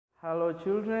Hello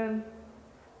children,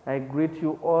 I greet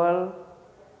you all.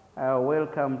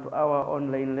 Welcome to our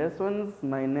online lessons.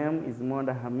 My name is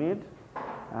Hamid,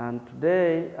 and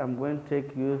today I'm going to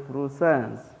take you through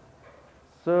science.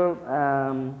 So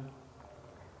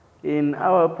in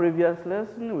our previous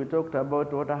lesson we talked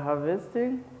about water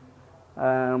harvesting.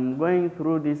 I'm going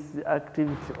through this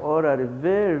activity orally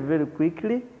very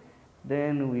quickly,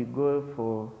 then we go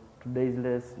for today's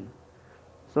lesson.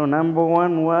 So number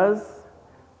one was,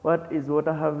 what is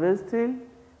water harvesting?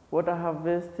 Water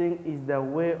harvesting is the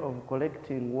way of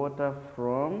collecting water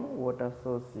from water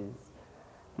sources.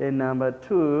 Then number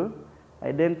two,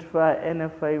 identify any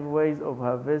 5 ways of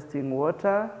harvesting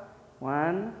water.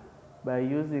 1, by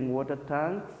using water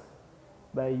tanks,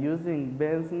 by using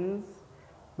basins,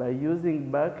 by using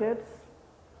buckets,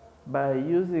 by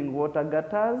using water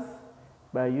gutters,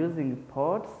 by using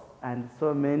pots, and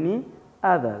so many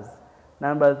others.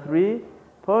 Number 3,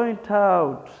 point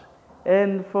out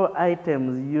and 4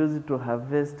 items used to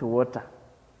harvest water.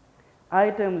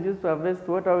 Items used to harvest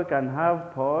water, we can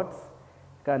have pots,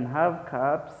 can have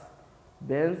cups,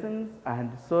 basins,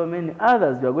 and so many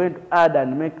others. We are going to add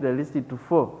and make the list to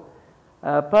 4.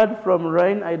 Apart from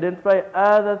rain, identify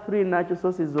other 3 natural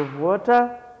sources of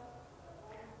water.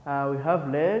 We have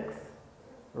lakes,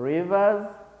 rivers,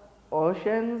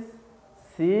 oceans,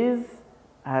 seas,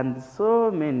 and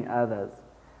so many others.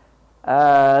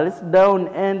 Let's down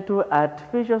into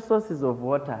artificial sources of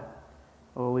water.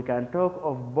 We can talk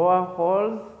of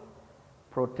boreholes,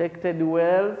 protected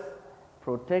wells,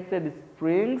 protected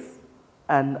springs,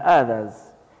 and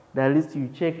others. The list you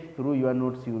check through your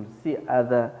notes, you will see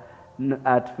other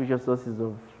artificial sources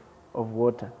of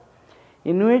water.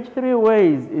 In which 3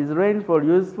 ways is rainfall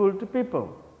useful to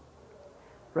people?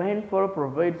 Rainfall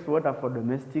provides water for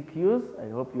domestic use. I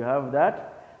hope you have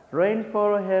that.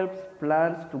 Rainfall helps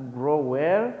plants to grow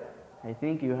well. I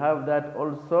think you have that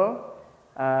also.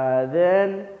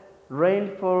 Then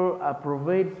rainfall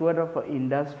provides water for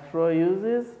industrial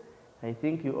uses. I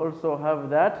think you also have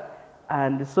that.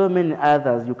 And so many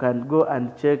others. You can go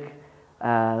and check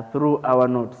through our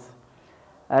notes.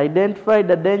 Identify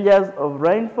the dangers of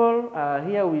rainfall.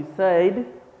 Here we said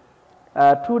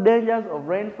 2 dangers of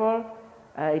rainfall.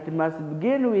 It must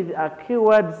begin with a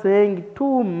keyword saying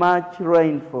too much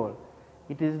rainfall.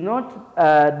 It is not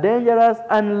dangerous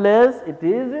unless it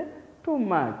is too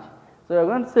much. So you're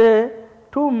going to say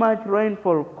too much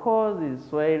rainfall causes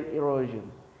soil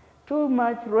erosion. Too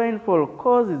much rainfall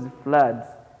causes floods,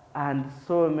 and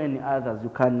so many others. You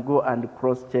can go and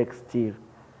cross-check still.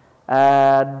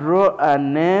 Draw a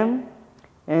name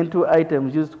and 2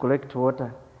 items used to collect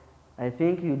water. I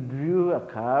think you drew a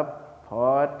cup,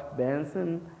 pot,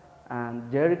 basin, and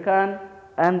jerry can,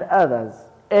 and others.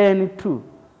 Any 2.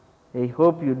 I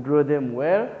hope you draw them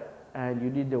well and you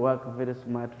did the work very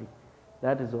smartly.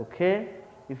 That is okay.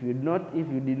 If you did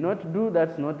not do,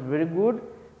 that's not very good.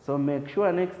 So make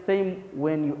sure next time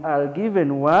when you are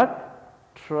given work,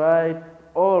 try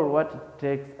all what it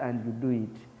takes and you do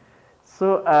it.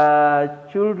 So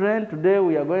children, today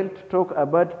we are going to talk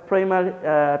about primary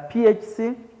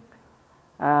PHC.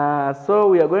 So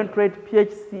we are going to write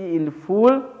PHC in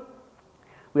full.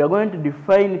 We are going to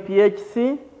define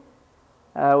PHC.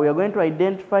 We are going to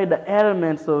identify the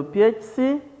elements of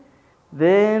PHC.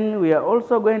 Then we are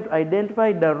also going to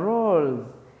identify the roles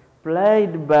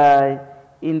played by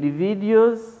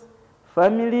individuals,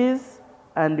 families,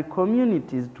 and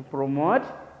communities to promote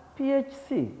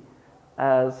PHC.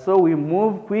 So we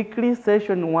move quickly.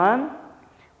 Session 1,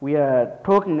 we are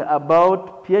talking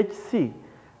about PHC.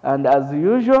 And as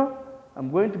usual, I'm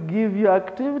going to give you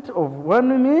activity of 1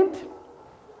 minute.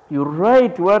 You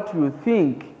write what you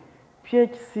think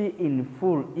PHC in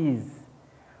full is.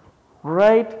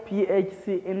 Write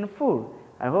PHC in full.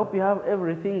 I hope you have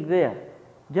everything there.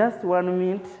 Just 1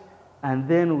 minute, and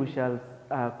then we shall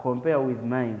compare with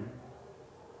mine.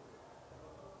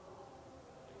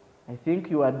 I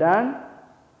think you are done.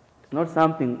 It's not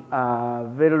something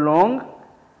very long.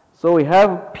 So we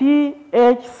have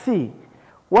PHC.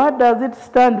 What does it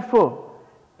stand for?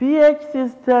 PHC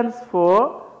stands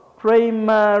for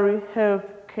primary health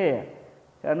care.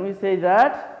 Can we say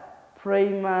that?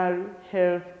 Primary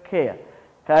health care.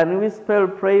 Can we spell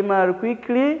primary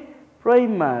quickly?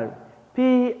 Primary.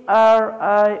 P-R-I-M-A-R-Y.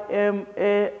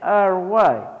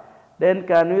 Then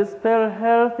can we spell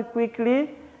health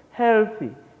quickly?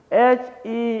 Healthy. H-E-A-L-T-H.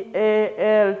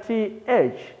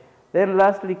 Then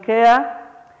lastly care.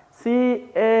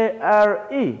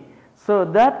 C-A-R-E. So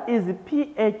that is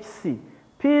PHC.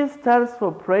 P stands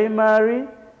for primary,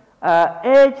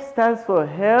 H stands for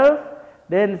health,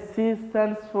 then C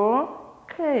stands for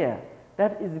care.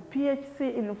 That is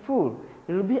PHC in full.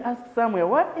 You will be asked somewhere,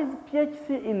 what is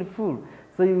PHC in full?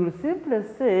 So you will simply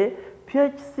say,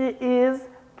 PHC is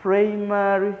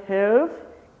primary health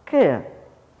care.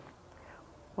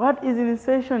 What is in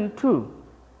session 2?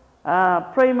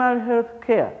 Primary health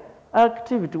care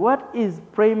activity. What is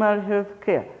primary health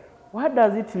care? What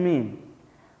does it mean?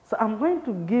 So I'm going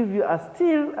to give you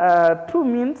still 2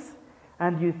 minutes,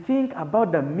 and you think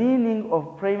about the meaning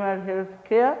of primary health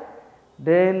care,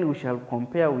 then we shall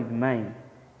compare with mine.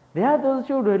 There are those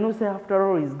children who say, after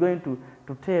all, he's going to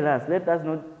tell us, let us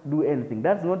not do anything.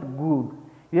 That's not good.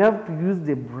 You have to use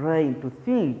the brain to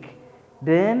think.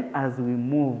 Then as we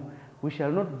move, we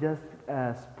shall not just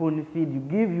spoon feed you,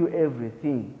 give you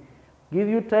everything. Give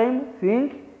you time,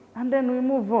 think, and then we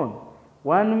move on.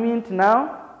 1 minute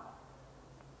now.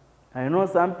 I know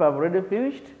some people have already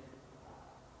finished.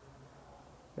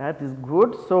 That is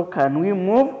good. So can we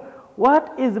move?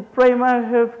 What is primary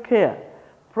health care?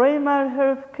 Primary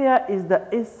health care is the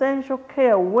essential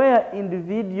care where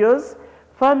individuals,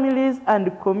 families,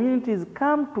 and communities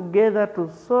come together to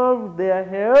solve their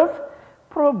health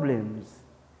problems.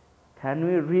 Can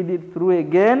we read it through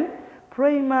again?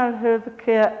 Primary health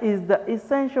care is the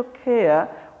essential care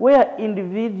where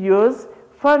individuals,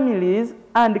 families,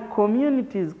 and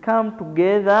communities come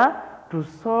together to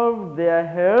solve their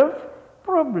health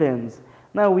problems.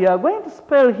 Now we are going to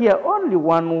spell here only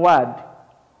one word.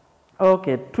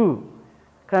 Okay, 2.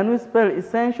 Can we spell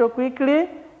essential quickly?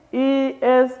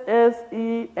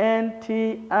 E-S-S-E-N-T-I-A-L.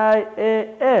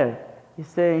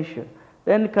 Essential.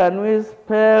 Then can we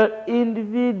spell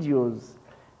individuals?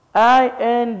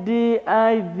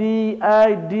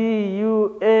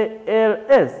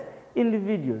 I-N-D-I-V-I-D-U-A-L-S.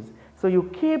 Individuals. So you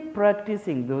keep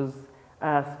practicing those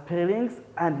spellings,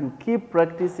 and you keep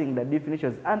practicing the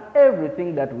definitions and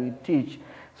everything that we teach.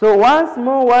 So once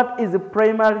more, what is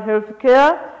primary health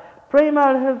care?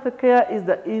 Primary health care is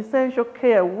the essential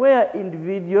care where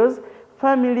individuals,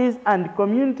 families, and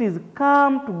communities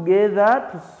come together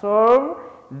to solve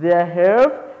their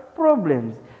health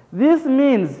problems. This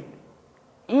means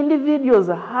individuals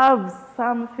have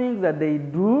some things that they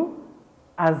do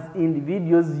as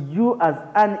individuals, you as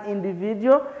an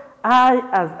individual, I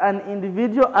as an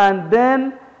individual, and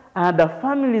then the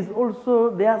families also,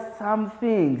 there are some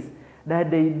things that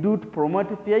they do to promote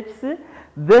PHC.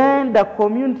 Then the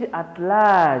community at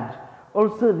large,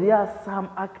 also there are some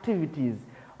activities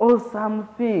or some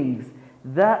things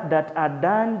that are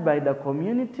done by the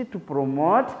community to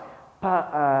promote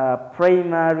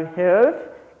primary health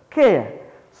care.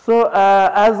 So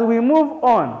as we move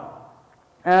on,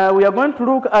 we are going to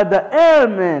look at the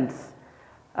elements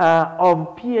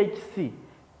of PHC,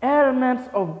 elements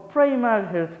of primary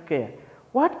health care.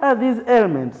 What are these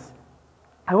elements?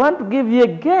 I want to give you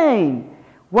again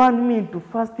 1 minute to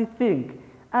first think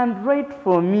and write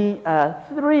for me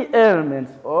 3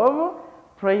 elements of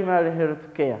primary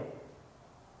health care.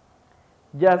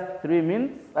 Just 3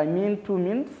 minutes, 2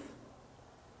 minutes.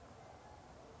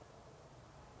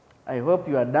 I hope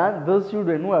you are done. Those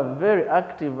children who are very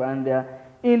active and they are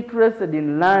interested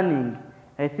in learning,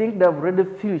 I think they have already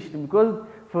finished, because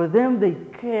for them they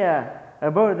care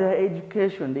about their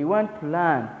education. They want to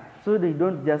learn, so they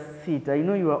don't just sit. I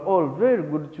know you are all very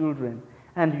good children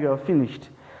and you are finished.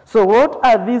 So what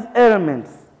are these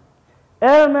elements?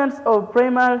 Elements of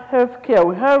primary health care.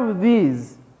 We have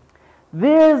these.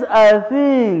 These are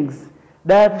things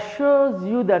that shows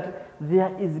you that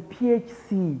there is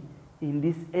PHC in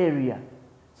this area.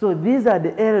 So these are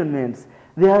the elements.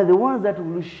 They are the ones that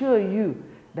will show you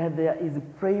that there is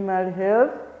primary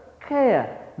health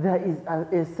care. There is an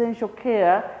essential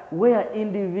care where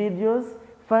individuals,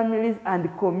 families, and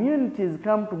communities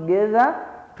come together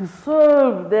to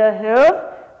solve their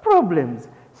health problems.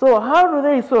 So how do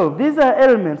they solve? These are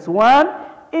elements. 1,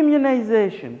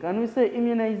 immunization. Can we say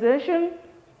immunization?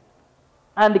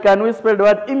 And can we spell the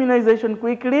word immunization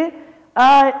quickly?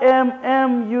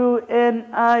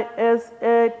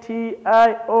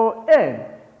 I-M-M-U-N-I-S-A-T-I-O-N.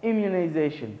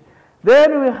 Immunization.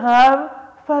 Then we have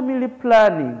family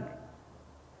planning.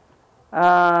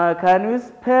 Can we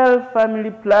spell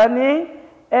family planning?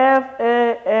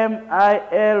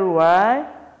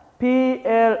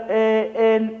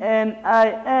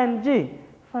 F-A-M-I-L-Y-P-L-A-N-N-I-N-G.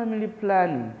 Family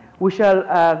planning. We shall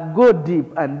go deep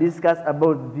and discuss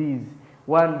about these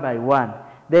one by one.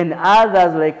 Then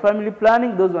others like family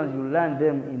planning, those ones you learn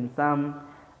them in some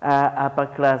upper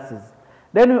classes.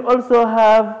 Then we also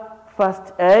have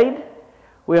first aid.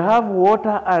 We have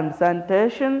water and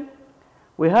sanitation.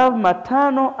 We have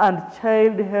maternal and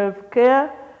child health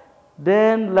care.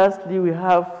 Then lastly, we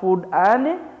have food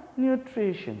and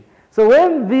nutrition. So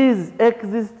when these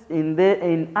exist in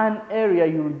an area,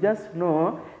 you will just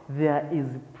know there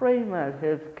is primary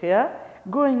health care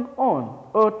going on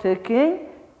or taking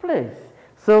place.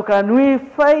 So can we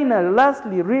finally,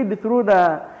 lastly, read through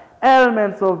the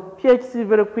elements of PHC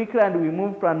very quickly and we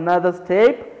move to another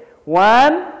step.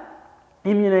 1,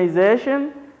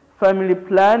 immunization, family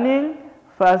planning,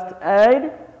 first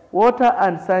aid, water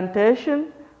and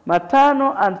sanitation,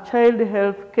 maternal and child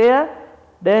health care,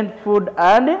 then food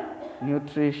and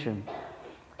nutrition.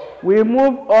 We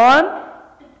move on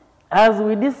as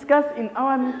we discussed in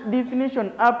our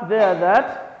definition up there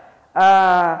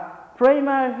that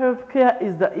primary health care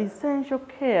is the essential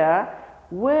care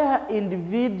where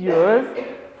individuals,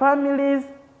 families,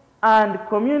 and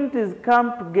communities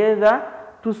come together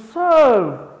to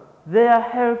solve their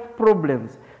health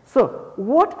problems. So,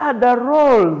 what are the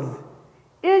roles?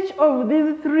 Each of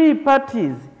these 3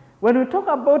 parties, when we talk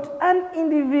about an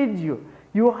individual,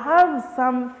 you have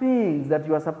some things that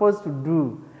you are supposed to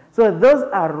do. So, those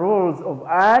are roles of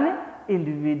an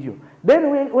individual. Then,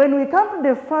 when we come to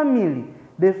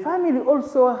the family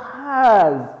also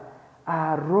has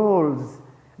roles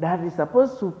that is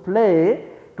supposed to play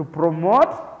to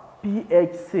promote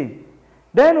PHC.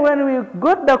 Then when we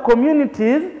got the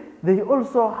communities, they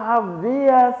also have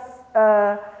their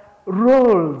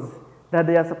roles that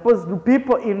they are supposed to,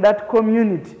 people in that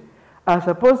community are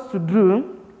supposed to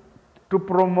do to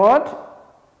promote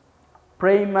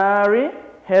primary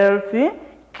healthy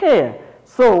care.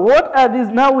 So what are these?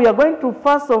 Now we are going to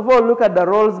first of all look at the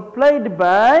roles played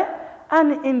by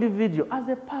an individual as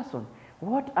a person.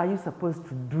 What are you supposed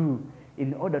to do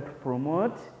in order to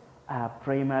promote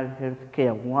primary health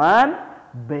care? 1,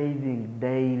 bathing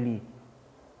daily.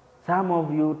 Some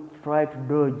of you try to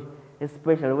dodge,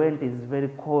 especially when it is very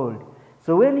cold.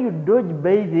 So when you dodge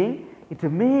bathing, it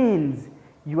means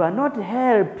you are not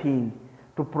helping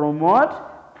to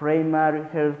promote primary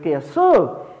health care.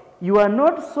 So you are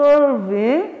not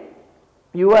solving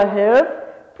your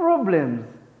health problems.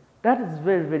 That is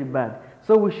very, very bad.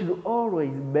 So we should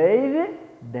always bathe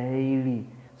daily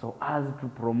so as to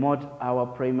promote our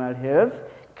primary health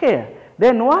care.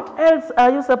 Then what else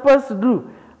are you supposed to do?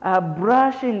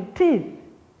 Brushing teeth.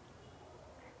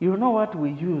 You know what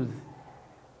we use.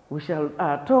 We shall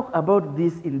talk about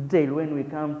this in detail when we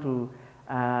come to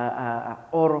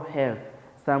oral health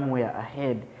somewhere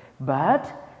ahead.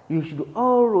 But you should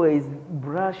always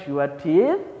brush your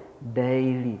teeth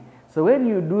daily. So when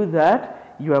you do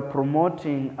that, you are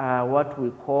promoting what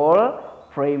we call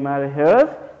primary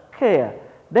health care.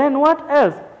 Then what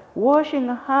else? Washing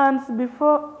hands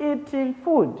before eating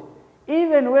food.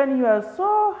 Even when you are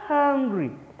so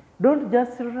hungry, don't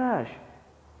just rush.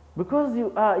 Because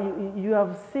you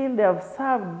have seen they have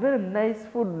served very nice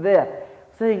food there,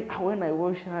 saying, when I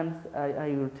wash hands,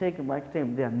 I will take my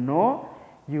time there. No,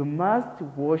 you must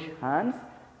wash hands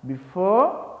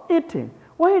before eating.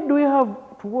 Why do we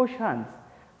have to wash hands?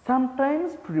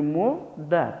 Sometimes to remove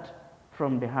dirt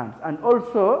from the hands and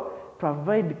also to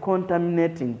avoid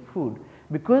contaminating food.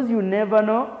 Because you never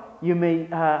know, you may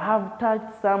have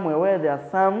touched somewhere where there are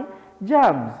some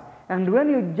germs. And when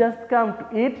you just come to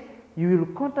eat, you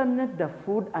will contaminate the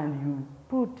food and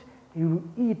you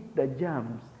eat the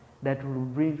germs that will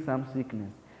bring some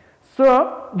sickness.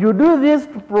 So you do this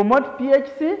to promote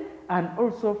PHC and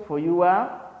also for your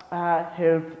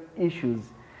health issues.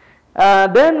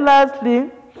 Then lastly,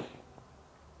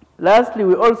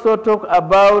 we also talk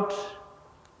about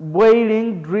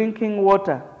boiling drinking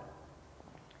water.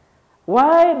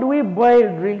 Why do we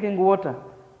boil drinking water?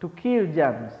 To kill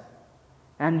germs.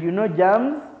 And you know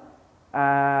germs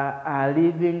are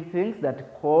living things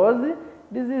that cause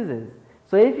diseases.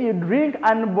 So if you drink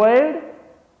unboiled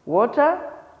water,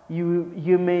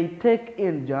 you may take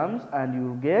in germs and you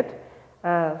will get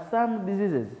some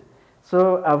diseases.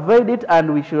 So avoid it,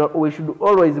 and we should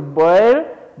always boil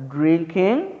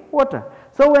drinking water.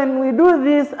 So when we do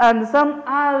this and some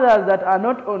others that are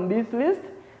not on this list,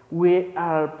 we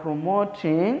are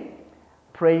promoting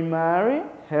primary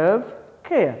health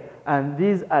care. And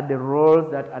these are the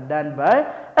roles that are done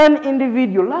by an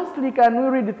individual. Lastly, can we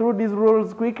read through these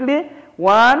roles quickly?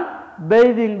 1,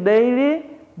 bathing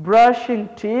daily, brushing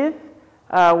teeth,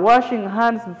 washing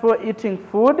hands before eating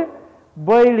food,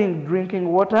 boiling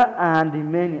drinking water,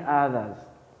 and many others.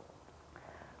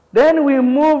 Then we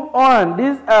move on.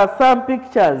 These are some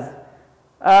pictures.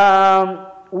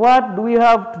 What do we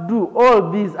have to do? All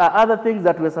these are other things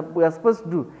that we are supposed to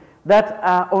do that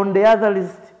are on the other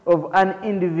list of an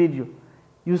individual.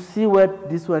 You see what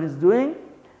this one is doing?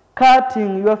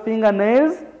 Cutting your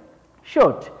fingernails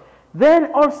short.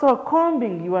 Then also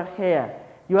combing your hair.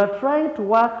 You are trying to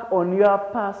work on your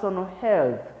personal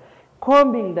health.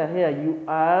 Combing the hair, you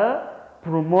are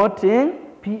promoting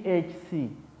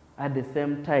PHC. at the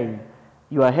same time.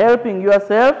 You are helping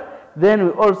yourself. Then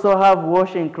we also have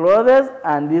washing clothes,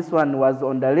 and this one was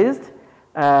on the list,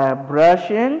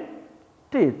 brushing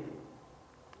teeth.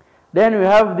 Then we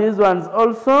have these ones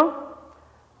also,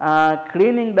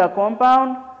 cleaning the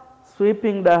compound,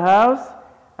 sweeping the house,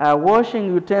 washing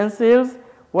utensils,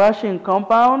 washing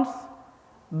compounds.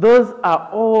 Those are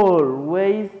all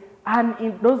ways, and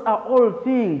those are all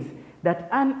things that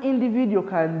an individual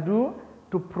can do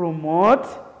to promote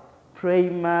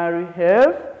primary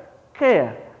health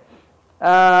care.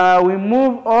 We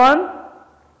move on.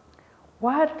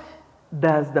 What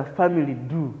does the family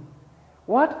do?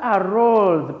 What are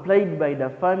roles played by the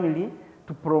family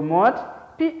to promote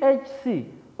PHC,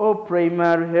 or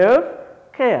primary health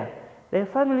care? The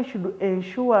family should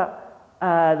ensure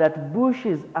that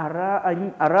bushes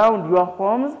around your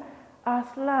homes are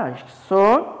slashed.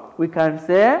 So we can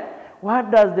say,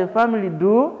 what does the family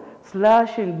do?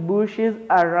 Slashing bushes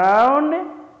around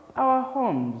our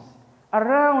homes.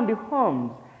 Around the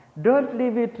homes. Don't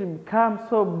leave it to become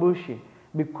so bushy,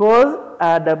 because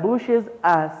the bushes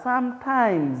are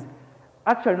sometimes,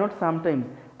 actually not sometimes,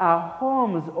 are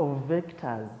homes of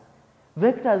vectors.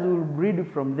 Vectors will breed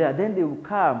from there, then they will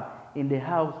come in the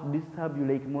house to disturb you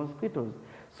like mosquitoes.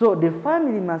 So the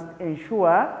family must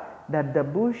ensure that the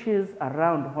bushes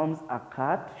around homes are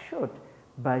cut short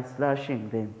by slashing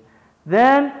them.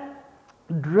 Then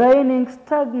draining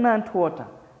stagnant water.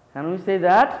 Can we say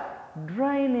that?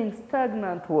 Draining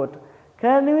stagnant water.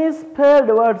 Can we spell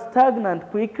the word stagnant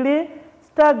quickly?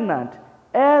 Stagnant.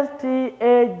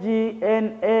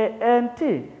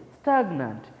 S-T-A-G-N-A-N-T.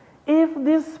 Stagnant. If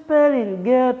this spelling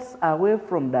gets away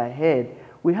from the head,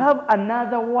 we have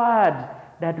another word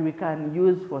that we can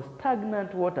use for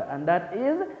stagnant water, and that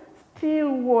is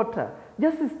still water.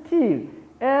 Just still.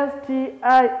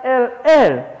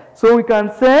 S-T-I-L-L. So we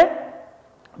can say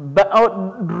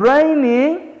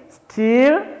draining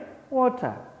still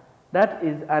water. That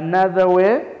is another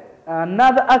way,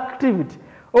 another activity,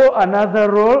 or another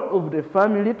role of the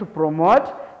family to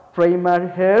promote primary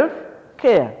health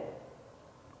care.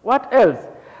 What else?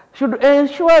 Should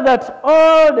ensure that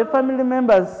all the family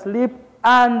members sleep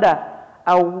under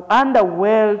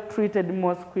well-treated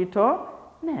mosquito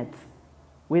nets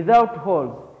without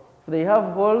holes. If they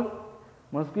have holes,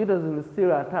 mosquitoes will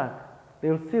still attack. They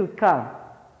will still come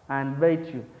and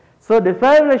bite you. So the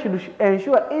family should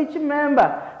ensure each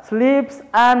member sleeps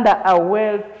under a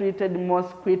well-treated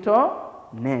mosquito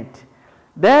net.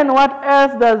 Then what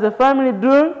else does the family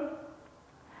do?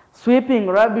 Sweeping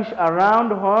rubbish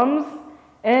around homes.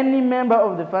 Any member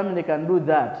of the family can do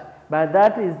that, but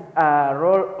that is a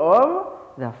role of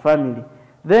the family.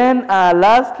 Then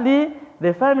lastly,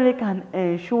 the family can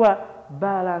ensure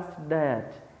balanced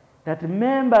diet. That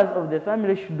members of the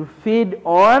family should feed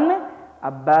on a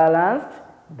balanced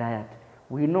diet.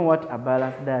 We know what a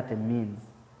balanced diet means.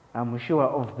 I'm sure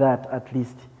of that at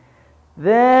least.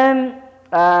 Then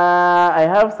I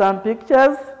have some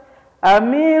pictures. A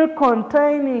meal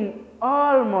containing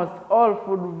almost all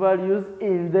food values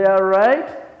in their right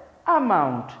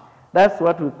amount. That's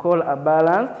what we call a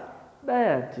balanced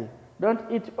diet. Don't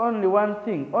eat only one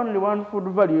thing, only one food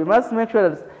value. You must make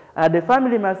sure that the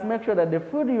family must make sure that the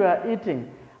food you are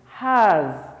eating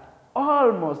has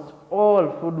almost all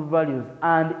food values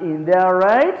and in their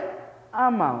right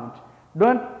amount.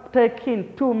 Don't take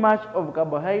in too much of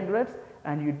carbohydrates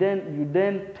and you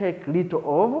then take little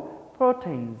of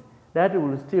proteins. That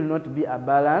will still not be a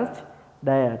balanced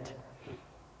diet.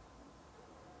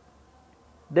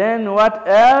 Then what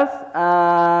else?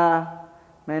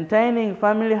 Maintaining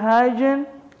family hygiene.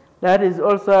 That is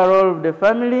also a role of the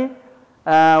family.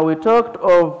 We talked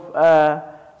of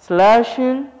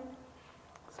slashing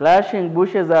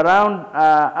bushes around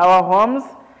our homes.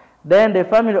 Then the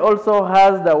family also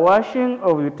has the washing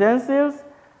of utensils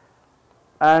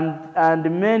and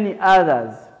many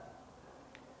others.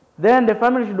 Then the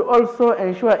family should also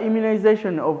ensure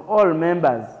immunization of all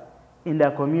members in the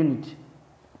community,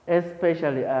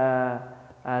 especially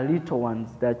little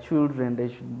ones, the children. They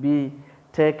should be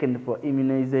taken for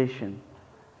immunization.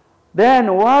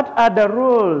 Then what are the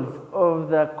roles of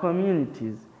the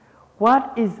communities?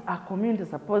 What is a community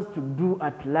supposed to do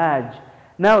at large?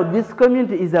 Now this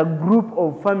community is a group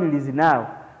of families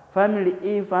now. Family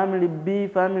E, family B,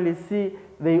 family C,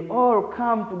 they all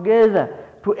come together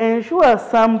to ensure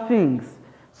some things.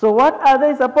 So what are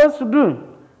they supposed to do?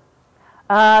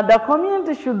 The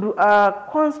community should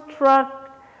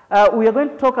construct, we are going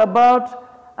to talk about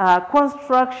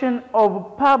construction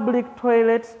of public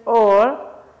toilets or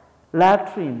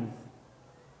latrines.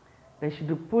 They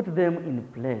should put them in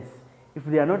place. If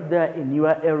they are not there in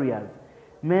your areas,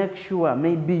 make sure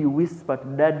maybe you whisper to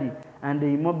daddy and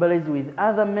they mobilize with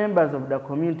other members of the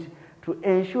community to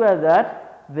ensure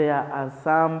that there are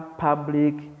some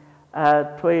public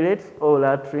toilets or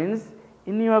latrines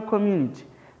in your community.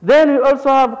 Then we also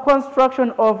have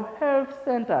construction of health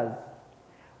centers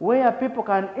where people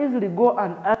can easily go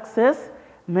and access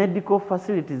medical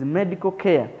facilities, medical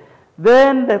care.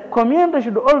 Then the community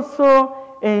should also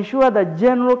ensure the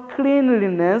general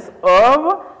cleanliness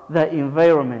of the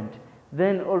environment.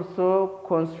 Then also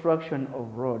construction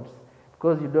of roads,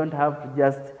 because you don't have to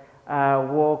just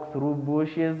walk through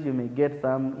bushes, you may get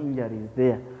some injuries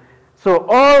there. So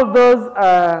all those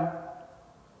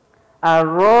are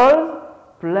roles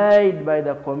played by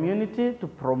the community to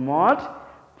promote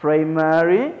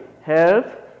primary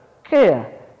health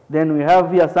care. Then we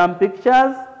have here some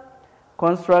pictures,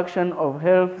 construction of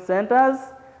health centers.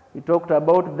 We talked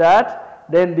about that.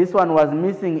 Then this one was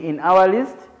missing in our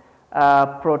list,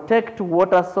 protect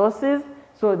water sources.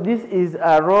 So this is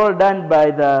a role done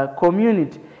by the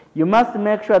community. You must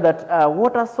make sure that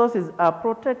water sources are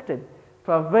protected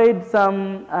to avoid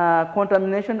some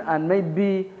contamination and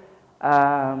maybe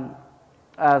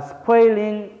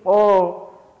spoiling or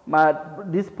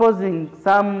disposing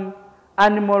some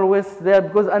animal waste there,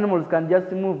 because animals can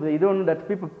just move. They don't know that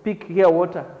people pick here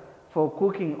water for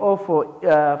cooking or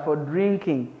for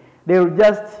drinking. They will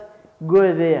just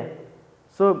go there.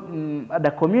 So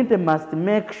the community must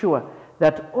make sure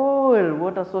that all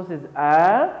water sources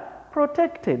are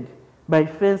protected by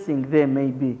fencing them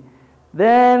maybe.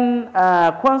 Then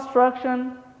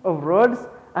construction of roads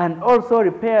and also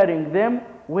repairing them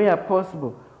where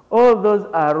possible. All those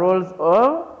are roles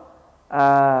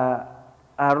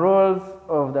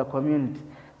of the community.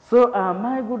 So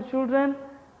my good children,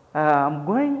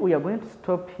 we are going to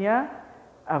stop here.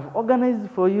 I've organized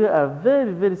for you a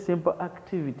very, very simple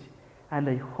activity, and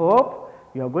I hope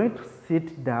you are going to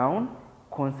sit down,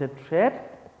 concentrate,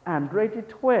 and write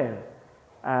it well.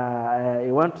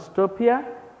 I want to stop here.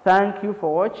 Thank you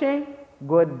for watching.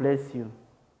 God bless you.